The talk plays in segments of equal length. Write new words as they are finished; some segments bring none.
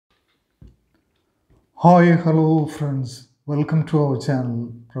Hi, hello friends. Welcome to our channel,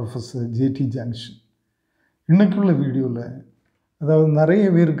 Professor JT Junction. இன்னைக்குள்ள வீடியோவில் அதாவது நிறைய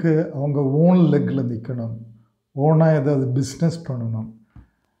பேருக்கு அவங்க ஓன் லெக்கில் நிற்கணும், ஓனாக ஏதாவது பிஸ்னஸ் பண்ணணும்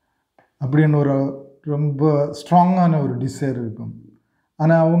அப்படின்னு ஒரு ரொம்ப ஸ்ட்ராங்கான ஒரு டிசைர் இருக்கும்.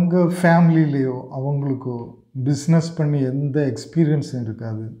 ஆனால் அவங்க ஃபேமிலிலேயோ அவங்களுக்கோ பிஸ்னஸ் பண்ணி எந்த எக்ஸ்பீரியன்ஸும்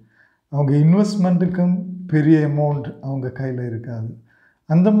இருக்காது. அவங்க இன்வெஸ்ட்மெண்ட்டுக்கும் பெரிய அமௌண்ட் அவங்க கையில் இருக்காது.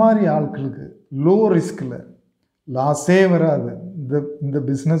 அந்த மாதிரி ஆட்களுக்கு லோ ரிஸ்கில் லாஸே வராது. இந்த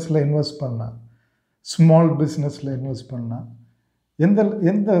பிஸ்னஸில் இன்வெஸ்ட் பண்ணால், ஸ்மால் பிஸ்னஸில் இன்வெஸ்ட் பண்ணால் எந்த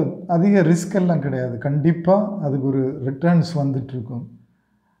எந்த அதிக ரிஸ்கெல்லாம் கிடையாது. கண்டிப்பாக அதுக்கு ஒரு ரிட்டர்ன்ஸ் வந்துட்டுருக்கும்,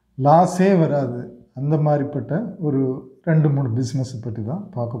 லாஸே வராது. அந்த மாதிரிப்பட்ட ஒரு 2-3 பிஸ்னஸை பற்றி தான்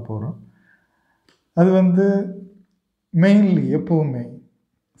பார்க்க போகிறோம். அது மெயின்லி எப்போவுமே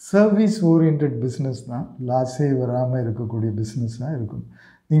சர்வீஸ் ஓரியன்ட் பிஸ்னஸ் தான் லாஸே வராமல் இருக்கக்கூடிய பிஸ்னஸ் தான் இருக்கும்.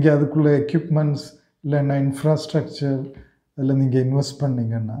 நீங்கள் அதுக்குள்ளே எக்யூப்மெண்ட்ஸ் இல்லைன்னா இன்ஃப்ராஸ்ட்ரக்சர் அதில் நீங்கள் இன்வெஸ்ட்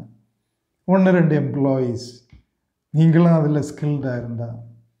பண்ணிங்கன்னா 1-2 எம்ப்ளாயீஸ் நீங்களும் அதில் ஸ்கில்டாக இருந்தால்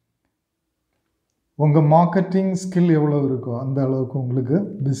உங்கள் மார்க்கெட்டிங் ஸ்கில் எவ்வளோ இருக்கோ அந்த அளவுக்கு உங்களுக்கு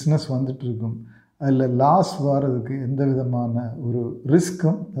பிஸ்னஸ் வந்துட்டுருக்கும். அதில் லாஸ் வர்றதுக்கு எந்த விதமான ஒரு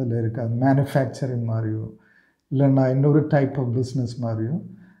ரிஸ்க்கும் அதில் இருக்காது. மேனுஃபேக்சரிங் மாதிரியோ இல்லைன்னா இன்னொரு டைப் ஆஃப் பிஸ்னஸ் மாதிரியோ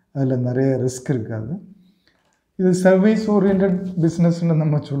அதில் நிறைய ரிஸ்க் இருக்காது. இது சர்வீஸ் ஓரியன்ட் பிஸ்னஸ்ன்னு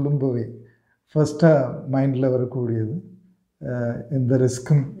நம்ம சொல்லும்போதே ஃபஸ்ட்டாக மைண்டில் வரக்கூடியது எந்த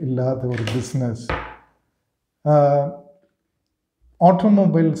ரிஸ்க்கும் இல்லாத ஒரு பிஸ்னஸ்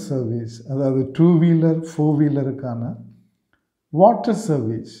ஆட்டோமொபைல் சர்வீஸ், அதாவது 2-வீலர் 4-வீலருக்கான வாட்டர்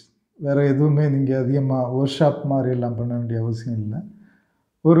சர்வீஸ். வேறு எதுவுமே நீங்கள் அதிகமாக ஒர்க் ஷாப் மாதிரியெல்லாம் பண்ண வேண்டிய அவசியம் இல்லை.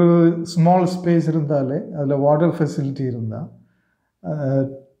 ஒரு ஸ்மால் ஸ்பேஸ் இருந்தாலே அதில் வாட்டர் ஃபெசிலிட்டி இருந்தால்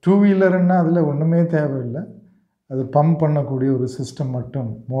 2-வீலருன்னா அதில் ஒன்றுமே தேவையில்லை. அது பம்ப் பண்ணக்கூடிய ஒரு சிஸ்டம் மட்டும்,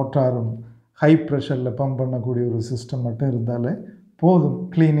 மோட்டாரும் ஹை ப்ரெஷரில் பம்ப் பண்ணக்கூடிய ஒரு சிஸ்டம் மட்டும் இருந்தாலே போதும்.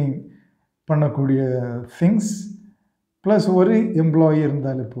 க்ளீனிங் பண்ணக்கூடிய திங்ஸ் ப்ளஸ் ஒரு எம்ப்ளாயி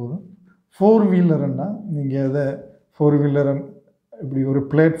இருந்தாலே போதும். 4-வீலருன்னா நீங்கள் அதை 4-வீலரை இப்படி ஒரு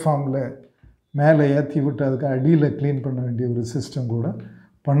பிளாட்ஃபார்மில் மேலே ஏற்றி விட்டு அதுக்கு அடியில் க்ளீன் பண்ண வேண்டிய ஒரு சிஸ்டம் கூட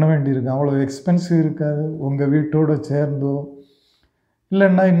பண்ண வேண்டியிருக்கு. அவ்வளோ எக்ஸ்பென்சிவ் இருக்காது. உங்கள் வீட்டோடு சேர்ந்தோ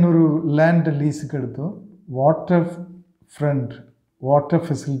இல்லைன்னா இன்னொரு லேண்ட் லீஸுக்கு எடுத்தோ வாட்டர் ஃப்ரண்ட் வாட்டர்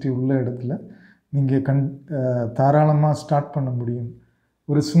ஃபெசிலிட்டி உள்ள இடத்துல நீங்கள் தாராளமாக ஸ்டார்ட் பண்ண முடியும்.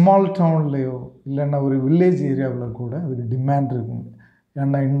 ஒரு ஸ்மால் டவுன்லேயோ இல்லைன்னா ஒரு வில்லேஜ் ஏரியாவில் கூட அதுக்கு டிமாண்ட் இருக்கும்.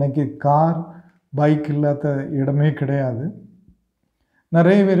 ஏன்னா இன்றைக்கி கார் பைக் இல்லாத இடமே கிடையாது.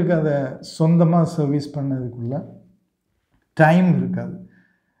 நிறைய பேருக்கு அதை சொந்தமாக சர்வீஸ் பண்ணதுக்குள்ள டைம் இருக்காது.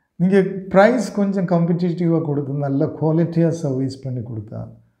 நீங்கள் ப்ரைஸ் கொஞ்சம் காம்படிட்டிவாக கொடுத்து நல்ல குவாலிட்டியாக சர்வீஸ் பண்ணி கொடுத்தா,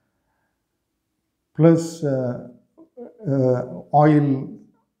 ப்ளஸ்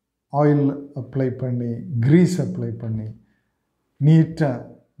ஆயில் அப்ளை பண்ணி க்ரீஸ் அப்ளை பண்ணி நீட்டாக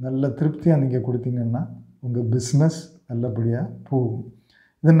நல்ல திருப்தியாக நீங்கள் கொடுத்தீங்கன்னா உங்கள் பிஸ்னஸ் நல்லபடியாக போகும்.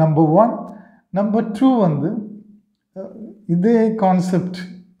 இது நம்பர் 1. நம்பர் 2 இதே கான்செப்ட்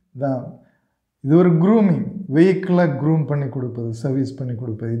தான். இது ஒரு க்ரூமிங், வெஹிக்கிளாக க்ரூம் பண்ணி கொடுப்பது, சர்வீஸ் பண்ணி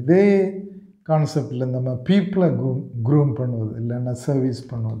கொடுப்பது. இதே கான்செப்டில் நம்ம பீப்புளை க்ரூம் பண்ணுவது இல்லைன்னா சர்வீஸ்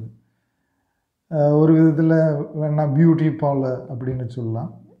பண்ணுவது. ஒரு விதத்தில் வேணால் பியூட்டி பார்லர் அப்படின்னு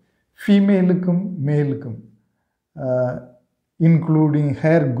சொல்லலாம். ஃபீமேலுக்கும் மேலுக்கும் including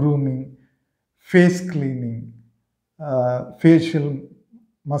hair grooming, face cleaning, facial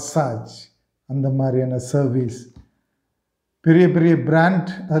massage, அந்த மாதிரியான சர்வீஸ் பெரிய பெரிய பிராண்ட்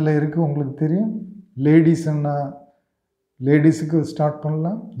அதில் இருக்குது. உங்களுக்கு தெரியும். லேடிஸ்ன்னா லேடிஸுக்கு ஸ்டார்ட்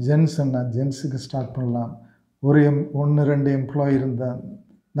பண்ணலாம், ஜென்ஸ்ன்னா ஜென்ஸுக்கு ஸ்டார்ட் பண்ணலாம். 1-2 எம்ப்ளாயி இருந்தால்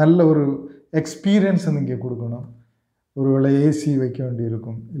நல்ல ஒரு எக்ஸ்பீரியன்ஸை நீங்கள் கொடுக்கணும். ஒருவேளை ஏசி வைக்க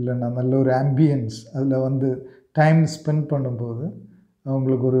வேண்டியிருக்கும், இல்லைன்னா நல்ல ஒரு ஆம்பியன்ஸ் அதில் டைம் ஸ்பெண்ட் பண்ணும்போது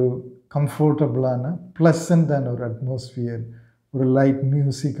அவங்களுக்கு ஒரு கம்ஃபர்டபுளான ப்ளசண்ட்டான ஒரு அட்மாஸ்ஃபியர், ஒரு லைட்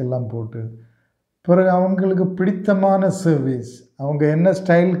மியூசிக் எல்லாம் போட்டு பிறகு அவங்களுக்கு பிடித்தமான சர்வீஸ், அவங்க என்ன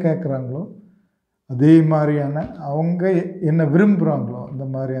ஸ்டைல் கேட்குறாங்களோ அதே மாதிரியான, அவங்க என்ன விரும்புகிறாங்களோ அந்த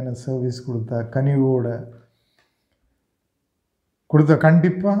மாதிரியான சர்வீஸ் கொடுத்தா, கனிவோட கொடுத்தா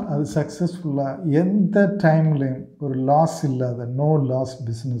கண்டிப்பாக அது சக்ஸஸ்ஃபுல்லாக எந்த டைம்லையும் ஒரு லாஸ் இல்லாத நோ லாஸ்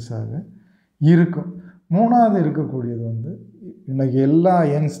பிஸ்னஸாக இருக்கும். 3வது இருக்கக்கூடியது இன்றைக்கி எல்லா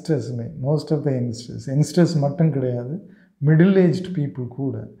யங்ஸ்டர்ஸுமே, மோஸ்ட் ஆஃப் த யங்ஸ்டர்ஸ் மட்டும் கிடையாது, மிடில் ஏஜ்ட் பீப்புள்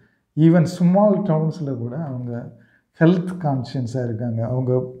கூட, ஈவன் ஸ்மால் டவுன்ஸில் கூட அவங்க ஹெல்த் கான்ஷியன்ஸாக இருக்காங்க.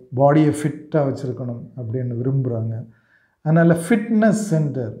 அவங்க பாடியை ஃபிட்டாக வச்சுருக்கணும் அப்படின்னு விரும்புகிறாங்க. அதனால் ஃபிட்னஸ்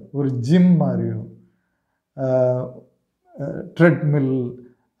சென்டர், ஒரு ஜிம் மாதிரியோ ட்ரெட்மில்,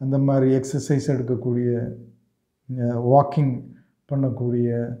 அந்த மாதிரி எக்ஸசைஸ் எடுக்கக்கூடிய, வாக்கிங் பண்ணக்கூடிய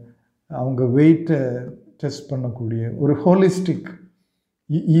அவங்க வெயிட்டை டெஸ்ட் பண்ணக்கூடிய ஒரு ஹோலிஸ்டிக்,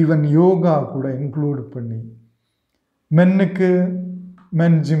 ஈவன் யோகா கூட இன்க்ளூட் பண்ணி, மென்னுக்கு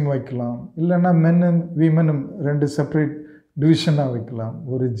மென் ஜிம் வைக்கலாம், இல்லைன்னா மென்னும் விமனும் 2 செப்பரேட் டிவிஷனாக வைக்கலாம்.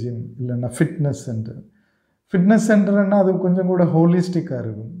 ஒரு ஜிம் இல்லைன்னா ஃபிட்னஸ் சென்டர். ஃபிட்னஸ் சென்டர்னா அது கொஞ்சம் கூட ஹோலிஸ்டிக்காக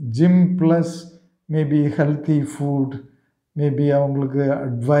இருக்கும். Gym plus maybe healthy food, maybe அவங்களுக்கு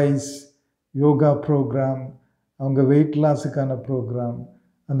அட்வைஸ், யோகா ப்ரோக்ராம், அவங்க வெயிட் லாஸுக்கான ப்ரோக்ராம்,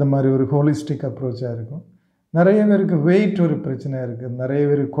 அந்த மாதிரி ஒரு ஹோலிஸ்டிக் அப்ரோச்சாக இருக்கும். நிறைய பேருக்கு வெயிட் ஒரு பிரச்சனையாக இருக்குது. நிறைய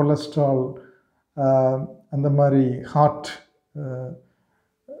பேர் கொலஸ்ட்ரால், அந்த மாதிரி ஹார்ட்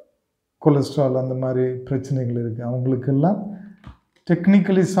கொலஸ்ட்ரால், அந்த மாதிரி பிரச்சனைகள் இருக்குது. அவங்களுக்கெல்லாம்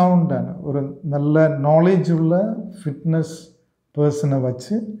டெக்னிக்கலி சவுண்டான ஒரு நல்ல நாலேஜ் உள்ள ஃபிட்னஸ் பர்சனை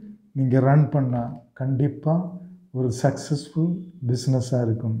வச்சு நீங்கள் ரன் பண்ணால் கண்டிப்பாக ஒரு சக்ஸஸ்ஃபுல் பிஸ்னஸாக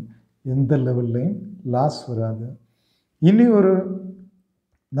இருக்கும். எந்த லெவல்லையும் லாஸ் வராது. இனி ஒரு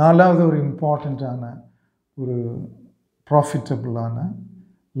 4வது ஒரு இம்பார்ட்டண்ட்டான ஒரு ப்ராஃபிட்டபுளான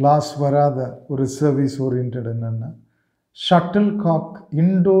லாஸ் வராத ஒரு சர்வீஸ் ஓரியன்ட் என்னென்னா shuttle cock,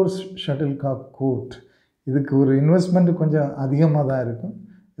 indoors shuttle cock court. இதுக்கு ஒரு இன்வெஸ்ட்மெண்ட் கொஞ்சம் அதிகமாக தான் இருக்கும்.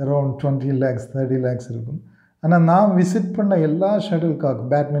 அரௌண்ட் 20 lakhs 30 lakhs இருக்கும். ஆனால் நான் விசிட் பண்ண எல்லா shuttle cock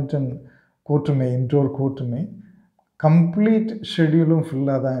badminton கோர்ட்டுமே, indoor கோர்ட்டுமே complete ஷெட்யூலும்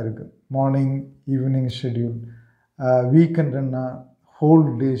ஃபுல்லாக தான் இருக்குது. Morning evening schedule, வீக்கெண்டுன்னா whole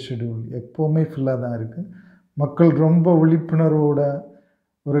day schedule எப்போவுமே ஃபுல்லாக தான் இருக்குது. மக்கள் ரொம்ப விழிப்புணர்வோட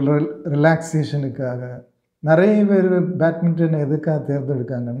ஒரு ரிலாக்ஸேஷனுக்காக நிறைய பேர் பேட்மிண்டன் எதுக்காக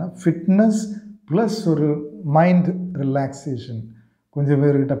தேர்ந்தெடுக்காங்கன்னா ஃபிட்னஸ் ப்ளஸ் ஒரு மைண்ட் ரிலாக்ஸேஷன். கொஞ்சம்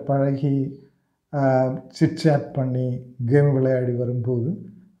பேர்கிட்ட பழகி சிட்சாட் பண்ணி கேம் விளையாடி வரும்போது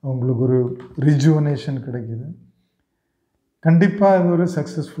அவங்களுக்கு ஒரு ரிஜுவனேஷன் கிடைக்கிது. கண்டிப்பாக இது ஒரு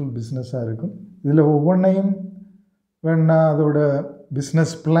சக்ஸஸ்ஃபுல் பிஸ்னஸாக இருக்கும். இதில் ஒவ்வொன்றையும் வேணா அதோட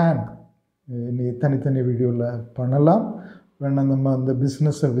பிஸ்னஸ் பிளான் இனி தனித்தனி வீடியோவில் பண்ணலாம். வேணா நம்ம அந்த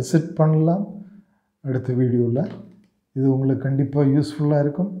பிஸ்னஸை விசிட் பண்ணலாம் அடுத்த வீடியோவில். இது உங்களுக்கு கண்டிப்பாக யூஸ்ஃபுல்லாக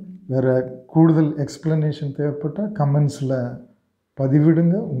இருக்கும். வேறு கூடுதல் எக்ஸ்ப்ளனேஷன் தேவைப்பட்டால் கமெண்ட்ஸில்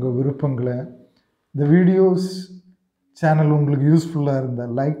பதிவிடுங்க உங்கள் விருப்பங்களை. இந்த வீடியோஸ் சேனல் உங்களுக்கு யூஸ்ஃபுல்லாக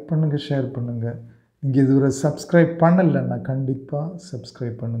இருந்தால் லைக் பண்ணுங்கள், ஷேர் பண்ணுங்கள். நீங்கள் இதுவரை சப்ஸ்கிரைப் பண்ணலைன்னா கண்டிப்பாக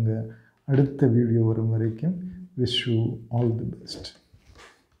சப்ஸ்கிரைப் பண்ணுங்கள். அடுத்த வீடியோ வரும் வரைக்கும் wish you all the best.